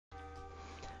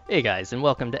Hey guys, and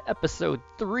welcome to episode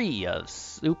 3 of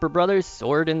SuperBrothers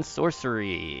Sword and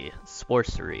Sorcery.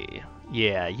 Sworcery.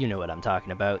 Yeah, you know what I'm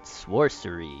talking about.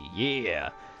 Sworcery. Yeah.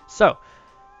 So,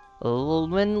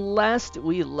 when last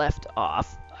we left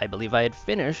off, I believe I had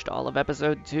finished all of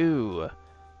episode 2.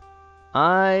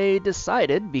 I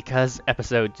decided, because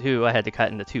episode 2 I had to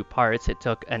cut into 2 parts, it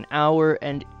took an hour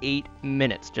and 8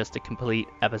 minutes just to complete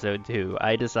episode 2.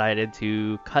 I decided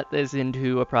to cut this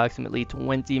into approximately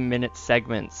 20-minute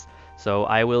segments. So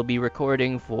I will be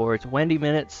recording for 20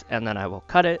 minutes, and then I will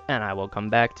cut it, and I will come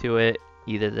back to it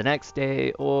either the next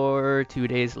day or 2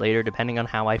 days later, depending on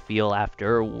how I feel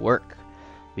after work.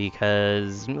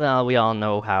 Because, well, we all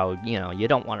know how, you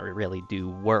don't want to really do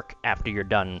work after you're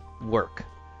done work.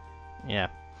 Yeah.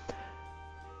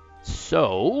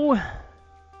 So,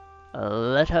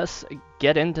 let us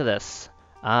get into this.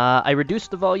 I reduced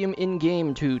the volume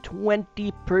in-game to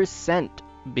 20%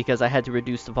 because I had to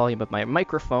reduce the volume of my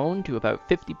microphone to about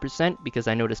 50% because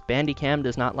I noticed bandicam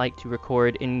does not like to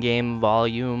record in-game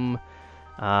volume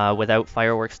without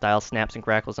fireworks-style snaps and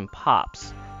crackles and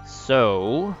pops.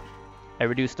 So, I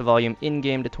reduced the volume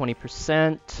in-game to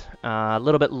 20%, a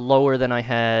little bit lower than I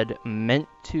had meant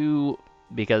to,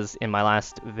 because in my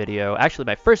last video, actually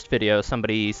my first video,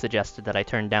 somebody suggested that I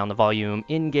turn down the volume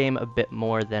in-game a bit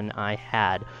more than I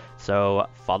had. So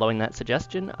following that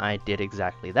suggestion, I did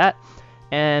exactly that,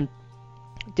 and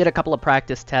did a couple of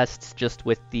practice tests just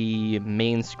with the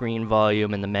main screen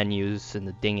volume and the menus and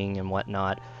the dinging and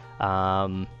whatnot.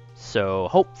 So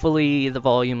hopefully the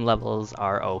volume levels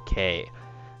are okay.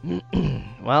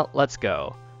 Well, let's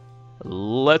go.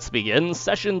 Let's begin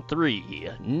Session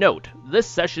 3. Note, this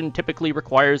session typically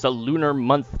requires a lunar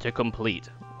month to complete.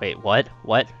 Wait, what?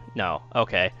 What? No,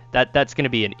 okay. That's gonna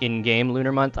be an in-game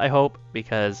lunar month, I hope,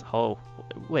 because, oh,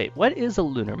 wait, what is a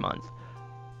lunar month?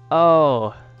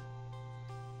 Oh,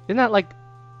 isn't that like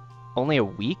only a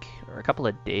week or a couple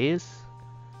of days?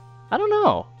 I don't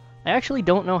know. I actually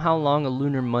don't know how long a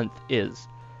lunar month is.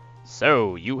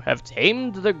 So, you have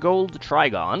tamed the gold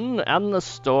trigon, and the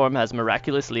storm has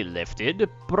miraculously lifted.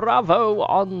 Bravo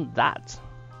on that.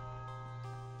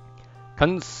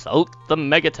 Consult the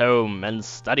megatome and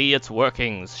study its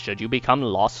workings should you become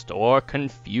lost or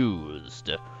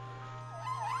confused.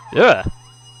 Ugh.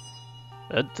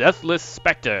 A deathless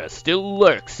specter still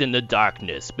lurks in the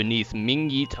darkness beneath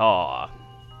Ming-Yi Tar.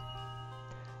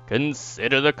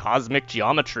 Consider the cosmic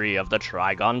geometry of the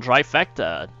trigon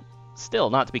trifecta. Still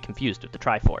not to be confused with the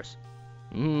Triforce.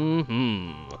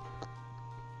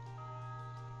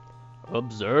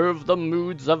 Observe the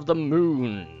moods of the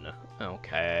moon.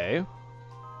 Okay.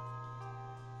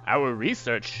 Our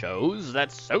research shows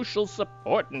that social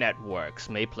support networks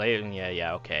may play...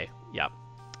 Yeah, okay. Yep.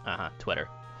 Twitter.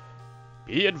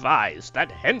 Be advised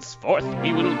that henceforth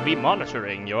we will be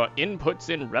monitoring your inputs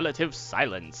in relative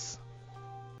silence.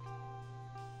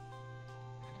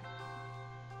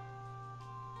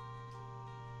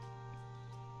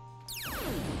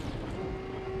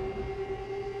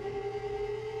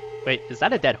 Wait, is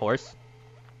that a dead horse?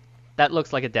 That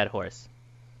looks like a dead horse.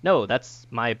 No, that's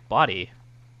my body.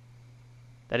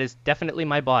 That is definitely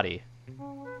my body.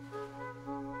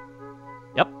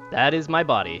 Yep, that is my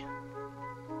body.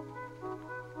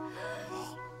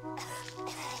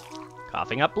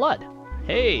 Coughing up blood.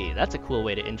 Hey, that's a cool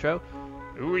way to intro.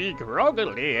 We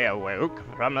groggily awoke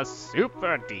from a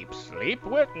super deep sleep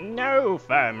with no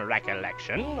firm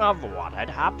recollection of what had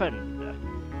happened.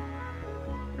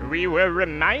 We were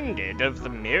reminded of the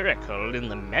miracle in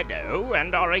the meadow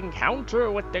and our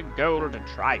encounter with the gold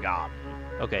trigon.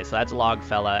 Okay, so that's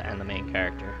Logfella and the main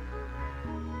character.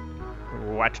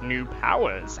 What new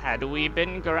powers had we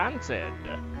been granted?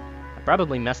 I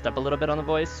probably messed up a little bit on the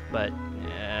voice, but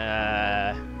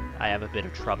I have a bit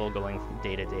of trouble going from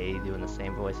day to day doing the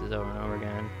same voices over and over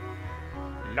again.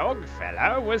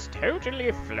 Logfella was totally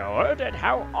floored at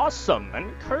how awesome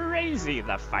and crazy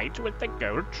the fight with the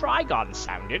gold trigon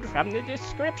sounded from the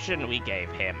description we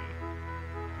gave him.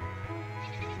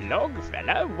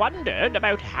 Logfella wondered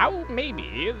about how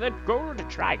maybe the gold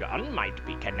trigon might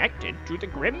be connected to the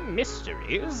grim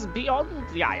mysteries beyond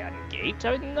the Iron Gate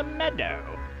in the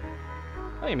meadow.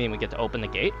 Oh, you mean we get to open the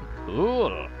gate?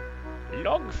 Cool.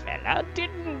 Logfella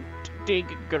didn't dig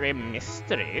grim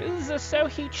mysteries, so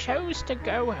he chose to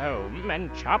go home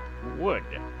and chop wood.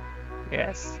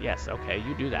 Yes, okay,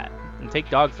 you do that. And take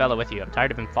Dogfella with you. I'm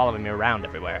tired of him following me around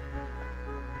everywhere.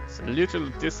 It's a little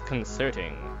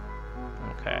disconcerting.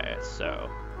 Okay, so...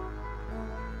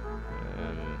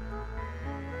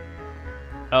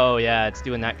 Oh, yeah, it's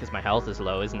doing that because my health is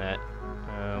low, isn't it?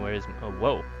 Where's... Oh,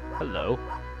 whoa. Hello.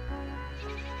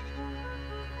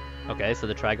 Okay, so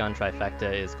the Trigon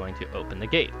Trifecta is going to open the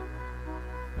gate.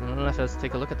 Let us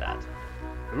take a look at that.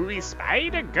 We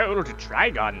spied a gold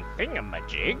Trigon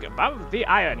thingamajig above the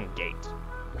Iron Gate.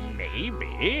 Maybe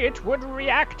it would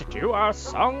react to our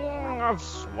Song of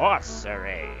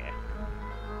Sworcery.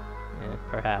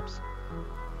 Perhaps.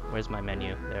 Where's my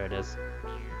menu? There it is.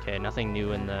 Okay, nothing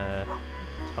new in the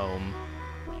tome.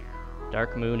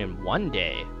 Dark Moon in 1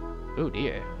 day. Oh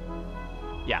dear.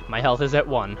 Yeah, my health is at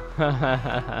 1.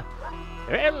 Well,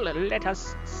 let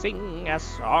us sing a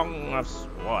Song of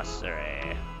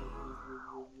Sworcery.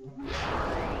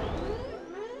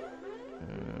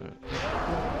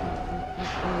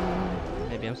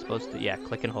 Maybe I'm supposed to, yeah,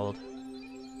 click and hold.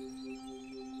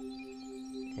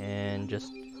 And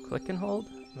just click and hold?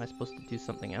 Am I supposed to do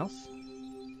something else?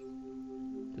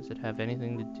 Does it have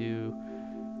anything to do?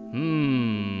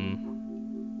 Am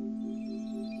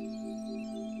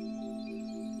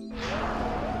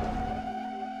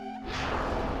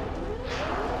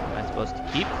I supposed to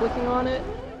keep clicking on it?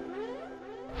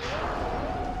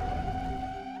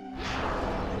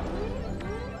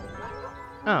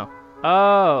 Oh.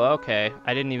 Oh, okay.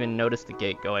 I didn't even notice the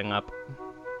gate going up.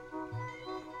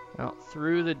 Well,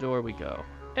 through the door we go.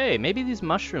 Hey, maybe these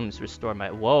mushrooms restore my...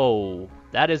 Whoa,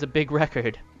 that is a big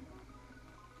record.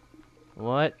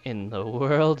 What in the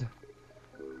world?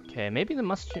 Okay, maybe the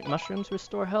mushrooms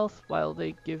restore health while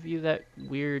they give you that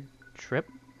weird trip.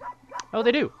 Oh,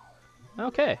 they do.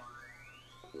 Okay.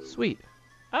 Sweet.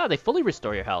 Ah, they fully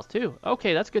restore your health, too.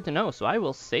 Okay, that's good to know, so I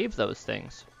will save those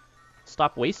things.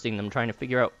 Stop wasting them trying to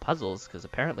figure out puzzles, because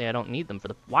apparently I don't need them for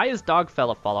the... Why is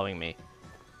Dogfella following me?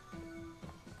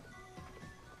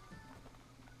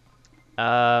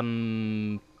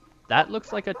 That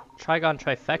looks like a Trigon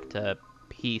Trifecta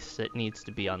piece that needs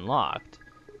to be unlocked.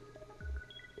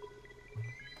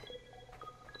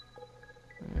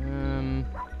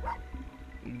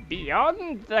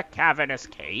 Beyond the cavernous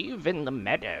cave in the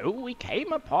meadow, we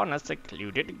came upon a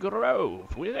secluded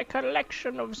grove with a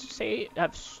collection of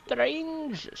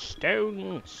strange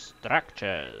stone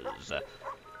structures.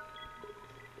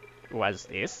 Was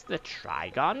this the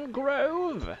Trigon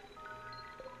Grove?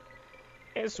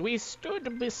 As we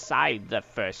stood beside the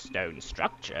first stone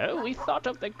structure, we thought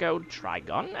of the gold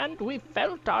Trigon, and we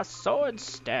felt our swords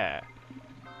stir.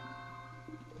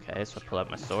 Okay, so I pull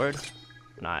out my sword,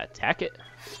 and I attack it.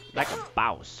 Like a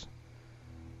bouse.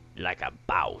 Like a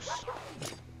bouse.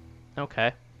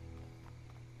 Okay.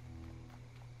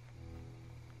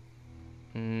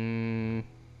 Now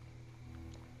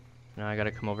I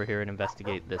gotta come over here and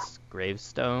investigate this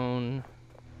gravestone.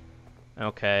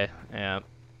 Okay, yeah.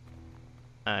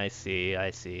 I see. And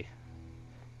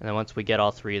then once we get all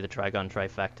 3 of the Trigon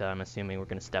Trifecta, I'm assuming we're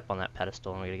gonna step on that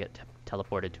pedestal and we're gonna get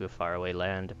teleported to a faraway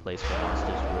land, a place where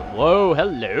monsters rule. Whoa,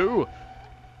 hello!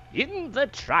 In the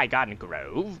Trigon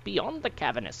Grove, beyond the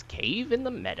cavernous cave in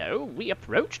the meadow, we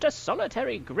approached a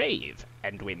solitary grave,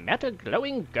 and we met a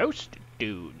glowing ghost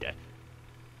dude.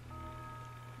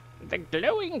 The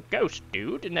glowing ghost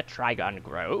dude in the Trigon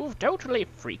Grove totally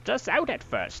freaked us out at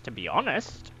first, to be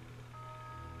honest.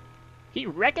 He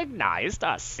recognized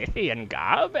our Scythian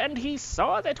garb, and he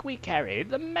saw that we carried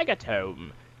the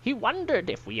megatome. He wondered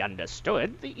if we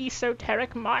understood the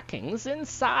esoteric markings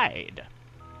inside.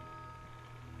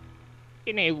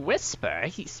 In a whisper,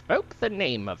 he spoke the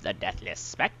name of the deathless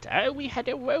spectre we had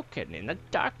awoken in the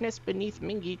darkness beneath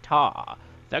Mingi-Tar,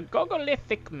 the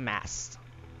Gogolithic Mass.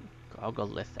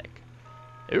 Gogolithic.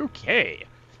 Okay.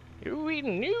 We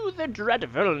knew the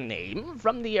dreadful name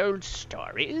from the old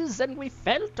stories, and we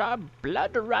felt our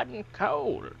blood run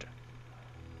cold.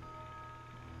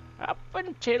 Up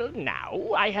until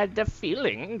now, I had the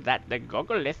feeling that the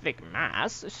Gogolithic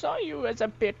Mass saw you as a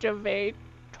bit of a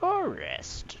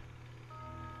tourist.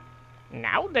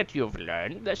 Now that you've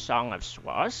learned the Song of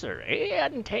Sworcery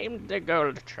and tamed the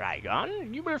gold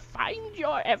Trigon, you will find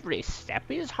your every step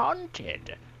is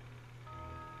haunted.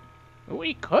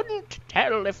 We couldn't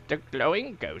tell if the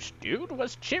glowing ghost dude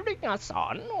was cheering us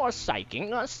on or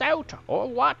psyching us out, or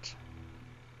what.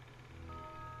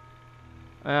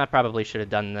 I probably should have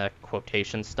done the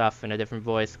quotation stuff in a different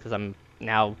voice, because I'm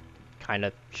now kind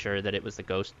of sure that it was the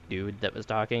ghost dude that was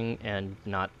talking and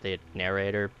not the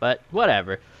narrator, but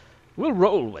whatever. We'll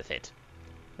roll with it.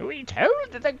 We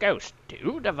told the ghost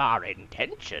dude of our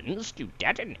intentions to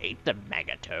detonate the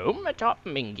megatome atop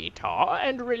Mingi-Tar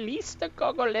and release the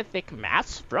Gogolithic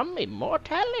Mass from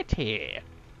immortality.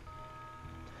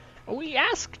 We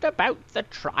asked about the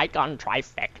Trigon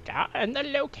Trifecta and the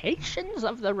locations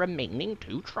of the remaining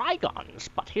 2 Trigons,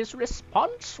 but his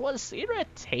response was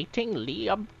irritatingly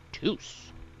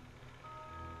obtuse.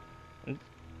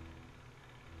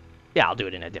 Yeah, I'll do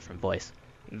it in a different voice.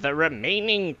 The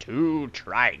remaining 2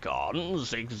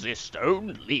 Trigons exist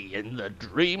only in the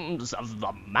dreams of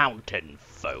the mountain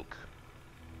folk.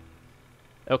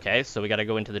 Okay, so we gotta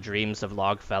go into the dreams of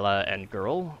Logfella and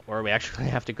Girl, or we actually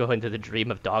have to go into the dream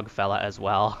of Dogfella as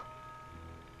well.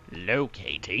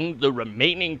 Locating the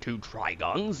remaining 2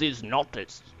 Trigons is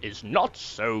not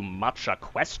so much a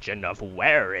question of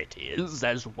where it is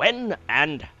as when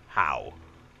and how.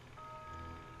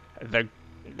 The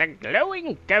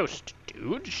glowing ghost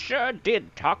dude sure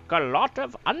did talk a lot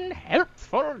of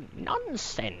unhelpful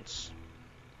nonsense.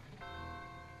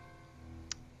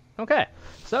 Okay,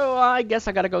 so I guess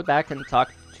I gotta go back and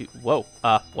talk to... Whoa,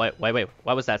 wait,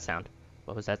 what was that sound?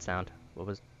 What was that sound? What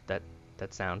was that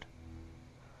sound?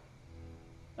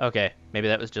 Okay, maybe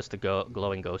that was just the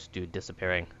glowing ghost dude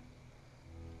disappearing.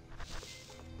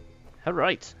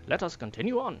 Alright, let us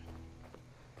continue on.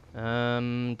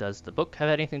 Does the book have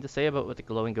anything to say about what the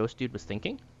glowing ghost dude was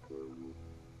thinking?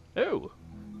 Oh,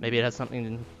 maybe it has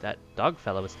something that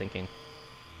Dogfella was thinking.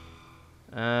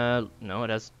 No, it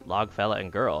has Logfella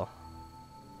and Girl.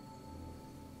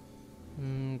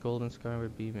 Golden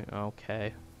Skyward Beam.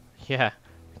 Okay. Yeah,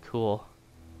 cool.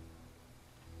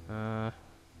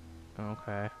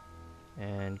 Okay.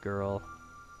 And Girl.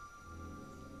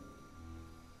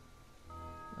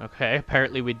 Okay,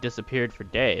 apparently we disappeared for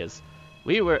days.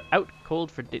 We were out cold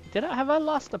for days. Have I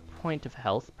lost a point of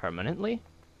health permanently?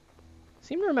 I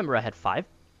seem to remember I had five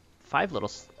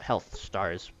little health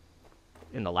stars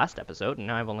in the last episode, and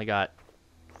now I've only got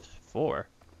 4.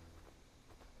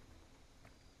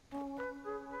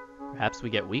 Perhaps we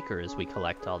get weaker as we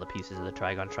collect all the pieces of the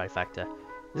Trigon Trifecta.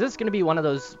 Is this going to be one of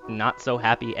those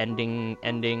not-so-happy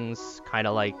endings, kind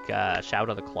of like Shout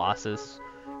of the Colossus,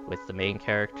 with the main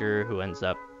character who ends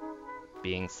up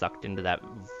being sucked into that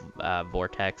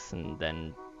vortex and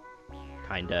then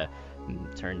kind of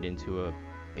turned into a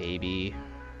baby?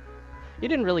 He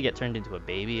didn't really get turned into a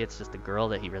baby, it's just the girl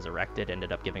that he resurrected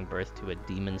ended up giving birth to a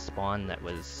demon spawn that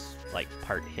was like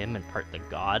part him and part the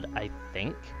god, I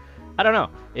think. I don't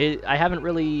know. I haven't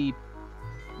really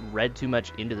read too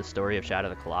much into the story of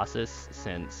Shadow of the Colossus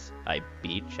since I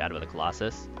beat Shadow of the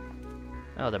Colossus.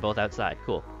 Oh, they're both outside.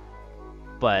 Cool.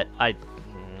 But I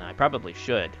probably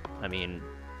should. I mean,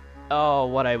 oh,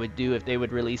 what I would do if they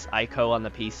would release Ico on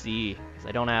the PC, because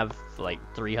I don't have like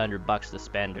 $300 to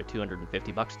spend or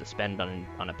 $250 to spend on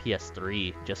a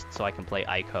PS3 just so I can play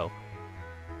Ico.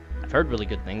 I've heard really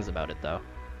good things about it though.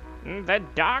 The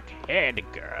dark-haired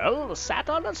girl sat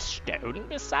on a stone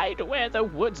beside where the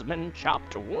woodsman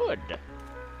chopped wood.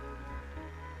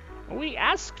 We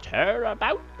asked her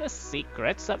about the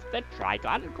secrets of the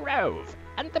Trigon Grove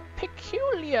and the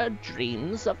peculiar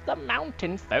dreams of the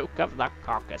mountain folk of the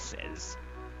Caucasus.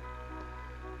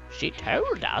 She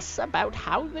told us about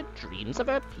how the dreams of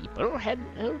her people had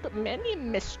held many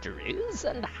mysteries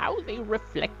and how they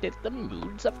reflected the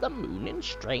moods of the moon in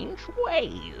strange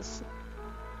ways.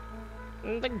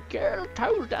 The girl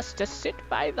told us to sit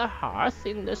by the hearth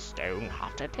in the stone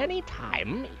hut at any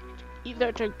time,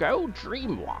 either to go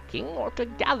dream-walking or to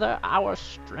gather our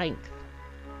strength.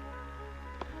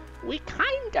 We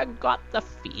kinda got the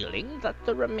feeling that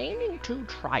the remaining 2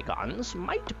 Trigons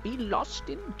might be lost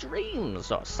in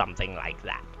dreams or something like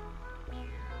that.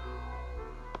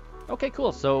 Okay,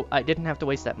 cool. So I didn't have to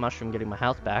waste that mushroom getting my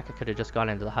health back. I could have just gone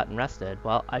into the hut and rested.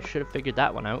 Well, I should have figured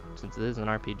that one out, since it is an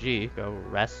RPG. Go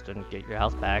rest and get your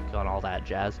health back on all that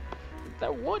jazz.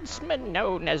 The woodsman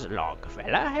known as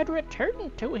Logfella had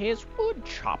returned to his wood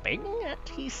chopping, and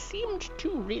he seemed to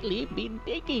really be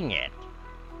digging it.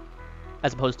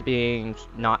 As opposed to being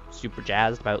not super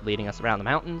jazzed about leading us around the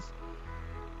mountains.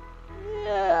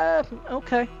 Yeah,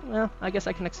 okay. Well, I guess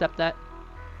I can accept that.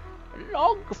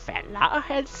 Logfella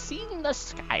had seen the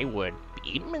skyward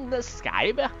beam in the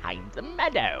sky behind the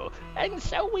meadow, and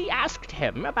so we asked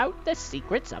him about the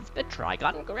secrets of the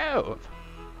Trigon Grove.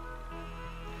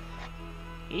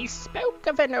 He spoke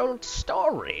of an old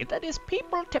story that his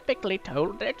people typically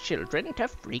told their children to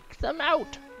freak them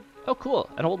out. Oh cool,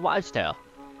 an old wives' tale.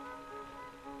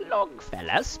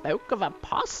 Logfella spoke of a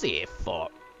posse from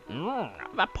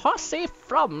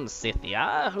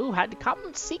Scythia who had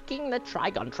come seeking the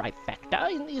Trigon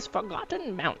Trifecta in these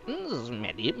forgotten mountains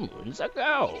many moons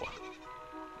ago.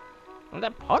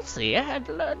 The posse had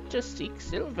learned to seek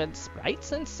sylvan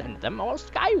sprites and send them all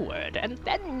skyward, and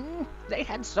then they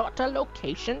had sought a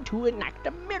location to enact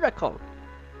a miracle.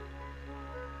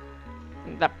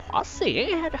 The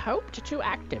posse had hoped to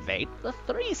activate the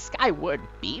 3 skyward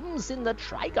beams in the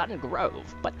Trigon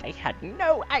Grove, but they had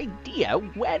no idea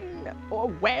when or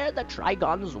where the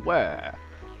Trigons were.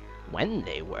 When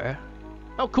they were.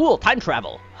 Oh cool, time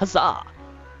travel! Huzzah!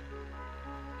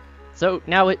 So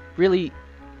now it really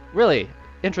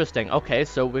interesting. Okay,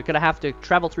 so we're gonna have to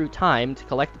travel through time to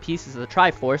collect the pieces of the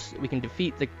Triforce. We can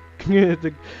defeat the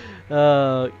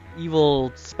the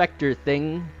evil specter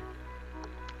thing,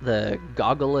 the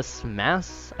goggleless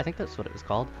mass. I think that's what it was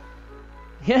called.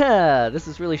 Yeah, this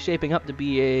is really shaping up to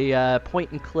be a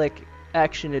point-and-click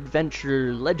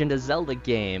action-adventure Legend of Zelda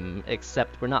game,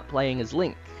 except we're not playing as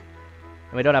Link.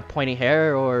 And we don't have pointy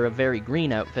hair or a very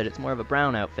green outfit, it's more of a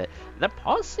brown outfit. The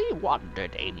posse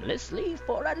wandered aimlessly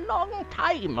for a long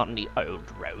time on the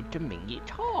old road to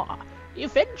Mingitar.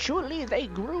 Eventually they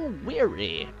grew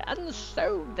weary, and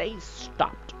so they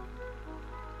stopped.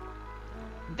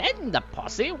 Then the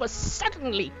posse was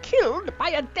suddenly killed by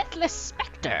a deathless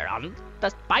spectre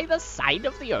by the side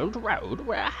of the old road,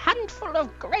 where a handful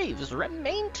of graves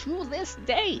remain to this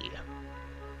day.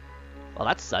 Well,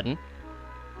 that's sudden.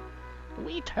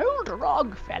 We told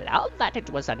Rogfella that it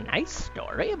was a nice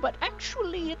story, but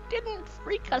actually it didn't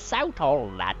freak us out all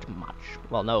that much.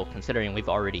 Well, no, considering we've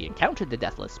already encountered the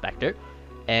Deathless Spectre,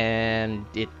 and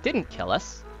it didn't kill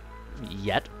us.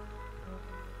 Yet.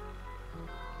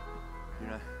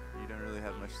 You don't really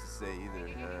have much to say either,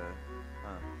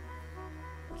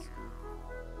 That's cool.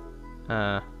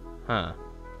 Huh.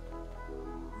 We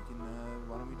can,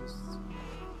 why don't we just enjoy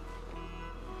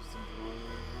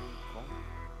the call?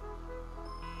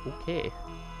 Okay.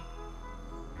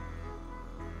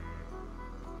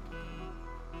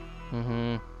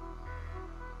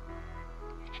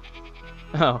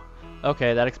 Oh,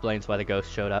 okay, that explains why the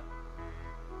ghost showed up.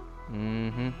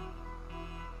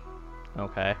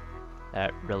 Okay.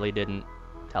 That really didn't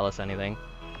tell us anything.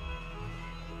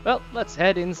 Well, let's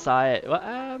head inside.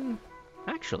 Well,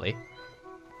 actually,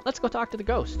 let's go talk to the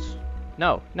ghosts.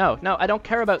 No, I don't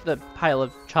care about the pile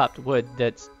of chopped wood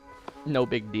that's no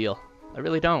big deal. I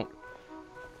really don't.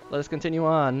 Let us continue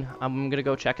on. I'm gonna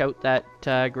go check out that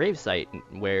gravesite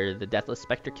where the Deathless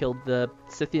Spectre killed the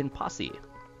Scythian posse.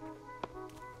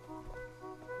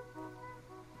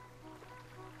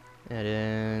 And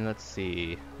then, let's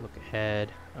see. Look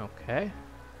ahead. Okay.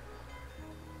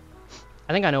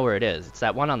 I think I know where it is. It's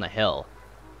that one on the hill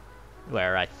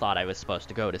where I thought I was supposed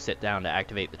to go to sit down to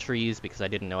activate the trees because I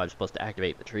didn't know I was supposed to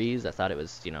activate the trees. I thought it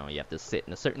was, you know, you have to sit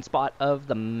in a certain spot of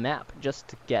the map just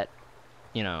to get,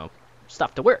 you know,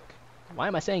 stuff to work. Why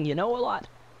am I saying you know a lot?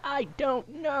 I don't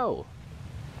know.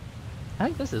 I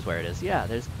think this is where it is. Yeah,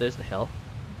 there's the hill.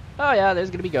 Oh yeah, there's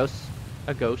gonna be ghosts.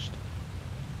 A ghost.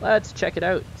 Let's check it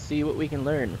out, see what we can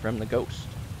learn from the ghost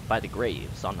by the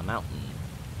graves on the mountain,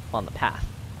 on the path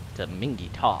to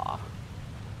Mingitar.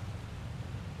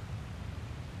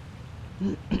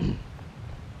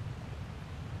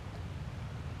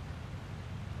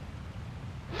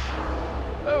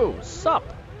 Oh, sup!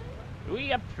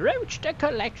 We approached a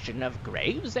collection of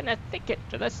graves in a thicket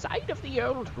to the side of the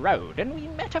old road, and we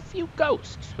met a few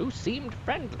ghosts who seemed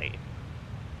friendly.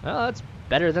 Well, that's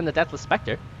better than the Deathless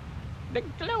Spectre. The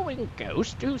glowing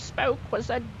ghost who spoke was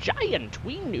a giant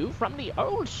we knew from the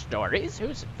old stories,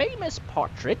 whose famous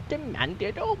portrait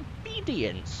demanded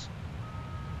obedience.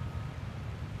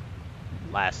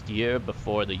 Last year,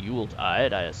 before the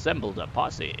Yuletide, I assembled a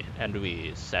posse, and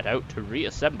we set out to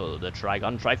reassemble the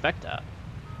Trigon Trifecta.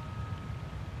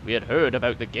 We had heard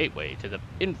about the gateway to the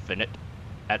infinite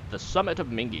at the summit of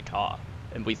Mingitar,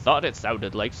 and we thought it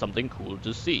sounded like something cool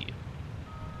to see.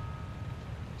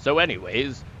 So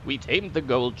anyways, we tamed the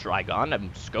gold Trigon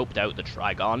and scoped out the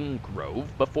Trigon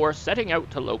Grove before setting out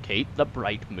to locate the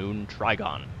Bright Moon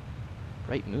Trigon.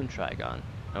 Bright Moon Trigon,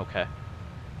 okay.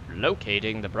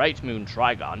 Locating the Bright Moon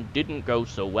Trigon didn't go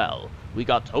so well. We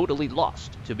got totally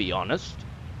lost, to be honest.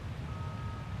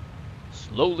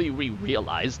 Slowly we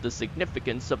realized the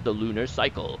significance of the lunar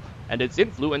cycle, and its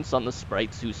influence on the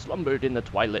sprites who slumbered in the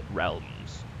Twilight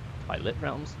Realms. Twilight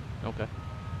Realms? Okay.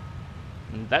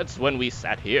 And that's when we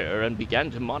sat here and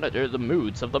began to monitor the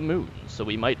moods of the moon, so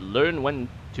we might learn when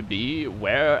to be,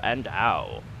 where, and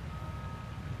how.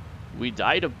 We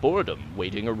died of boredom,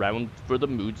 waiting around for the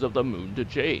moods of the moon to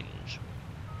change.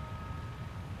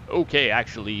 Okay,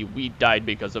 actually, we died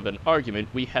because of an argument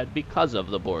we had because of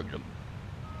the boredom.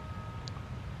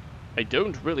 I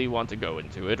don't really want to go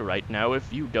into it right now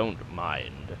if you don't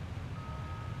mind.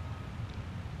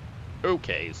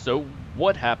 Okay, so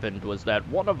what happened was that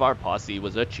one of our posse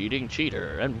was a cheating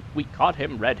cheater, and we caught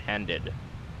him red-handed.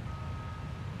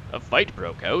 A fight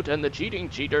broke out, and the cheating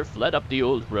cheater fled up the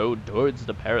old road towards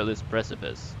the perilous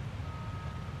precipice.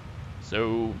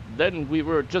 So then we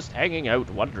were just hanging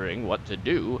out wondering what to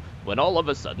do, when all of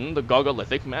a sudden the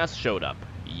Gogolithic mass showed up.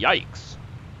 Yikes.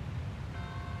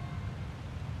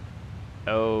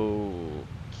 Okay.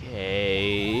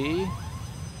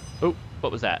 Oh,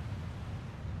 what was that?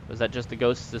 Was that just the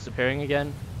ghosts disappearing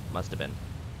again? Must have been.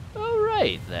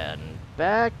 Alright then.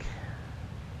 Back.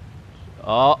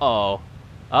 Uh-oh.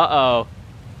 Uh-oh.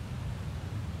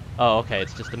 Oh, okay,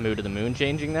 it's just the mood of the moon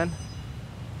changing then?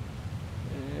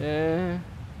 The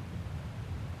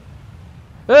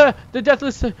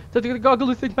deathless, the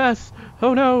gogglithic mass.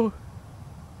 Oh no.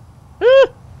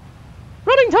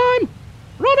 Running time!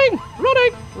 Running!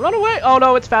 Running! Run away! Oh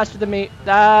no, it's faster than me.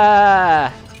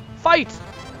 Ah! Fight!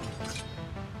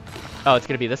 Oh, it's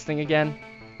gonna be this thing again?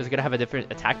 Is it gonna have a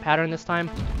different attack pattern this time?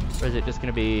 Or is it just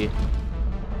gonna be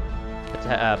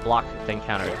block then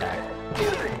counterattack?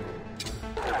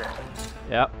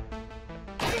 Yep.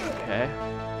 Okay.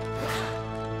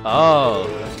 Oh.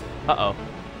 Uh-oh.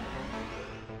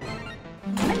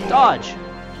 Dodge!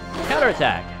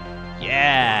 Counterattack!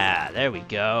 Yeah! There we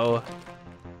go.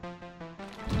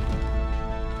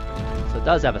 So it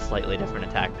does have a slightly different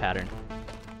attack pattern.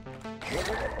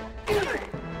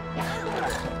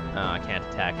 Oh, I can't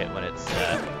attack it when it's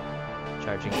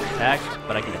charging its attack,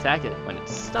 but I can attack it when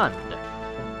it's stunned.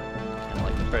 Kind of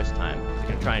like the first time. It's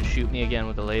gonna try and shoot me again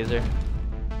with a laser.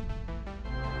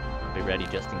 I'll be ready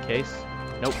just in case.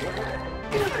 Nope.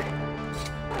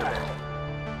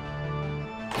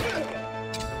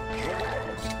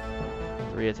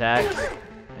 Three attacks,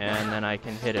 and then I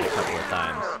can hit it a couple of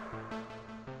times.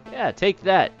 Yeah, take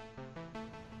that.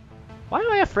 Why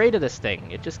am I afraid of this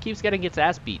thing? It just keeps getting its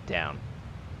ass beat down.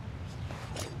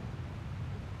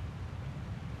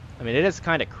 I mean, it is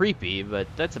kind of creepy, but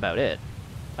that's about it.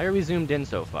 Why are we zoomed in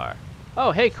so far?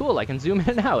 Oh, hey, cool, I can zoom in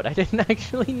and out. I didn't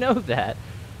actually know that.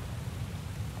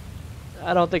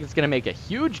 I don't think it's going to make a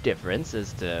huge difference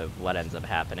as to what ends up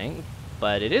happening,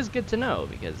 but it is good to know,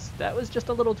 because that was just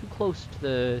a little too close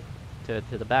to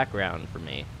the background for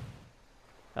me.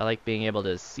 I like being able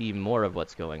to see more of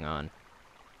what's going on.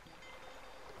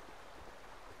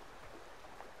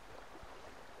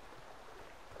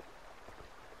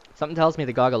 Something tells me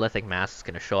the gogglithic mass is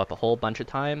going to show up a whole bunch of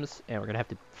times, and we're going to have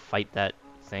to fight that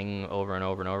thing over and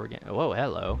over and over again. Whoa,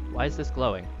 hello. Why is this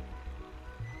glowing?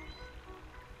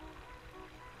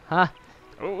 Huh?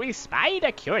 We spied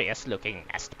a curious-looking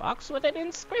nest box with an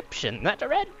inscription that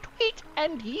read, "Tweet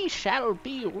and ye shall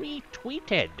be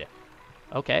retweeted."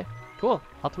 Okay, cool.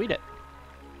 I'll tweet it.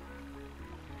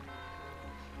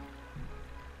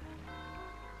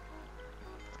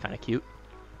 It's kind of cute.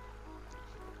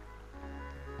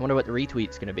 I wonder what the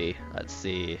retweet's gonna be. Let's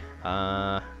see.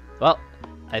 Well,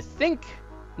 I think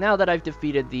now that I've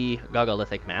defeated the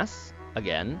gogglithic mass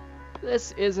again,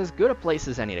 this is as good a place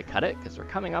as any to cut it, because we're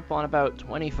coming up on about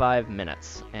 25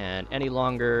 minutes, and any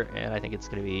longer, and I think it's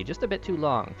going to be just a bit too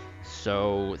long.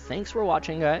 So, thanks for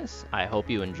watching, guys. I hope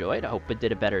you enjoyed. I hope it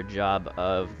did a better job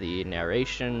of the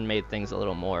narration, made things a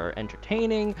little more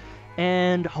entertaining,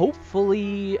 and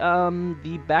hopefully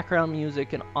the background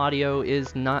music and audio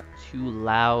is not too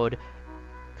loud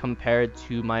compared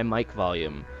to my mic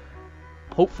volume.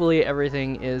 Hopefully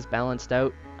everything is balanced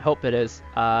out. Hope it is.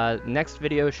 Next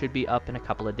video should be up in a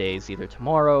couple of days, either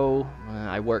tomorrow.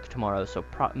 I work tomorrow, so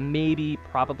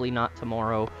probably not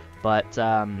tomorrow, but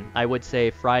I would say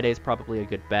Friday's probably a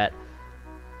good bet.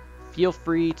 Feel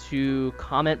free to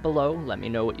comment below, let me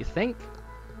know what you think.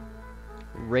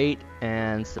 Rate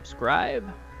and subscribe.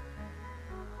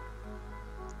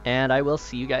 And I will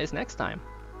see you guys next time.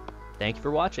 Thank you for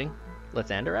watching.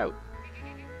 Let's end her out.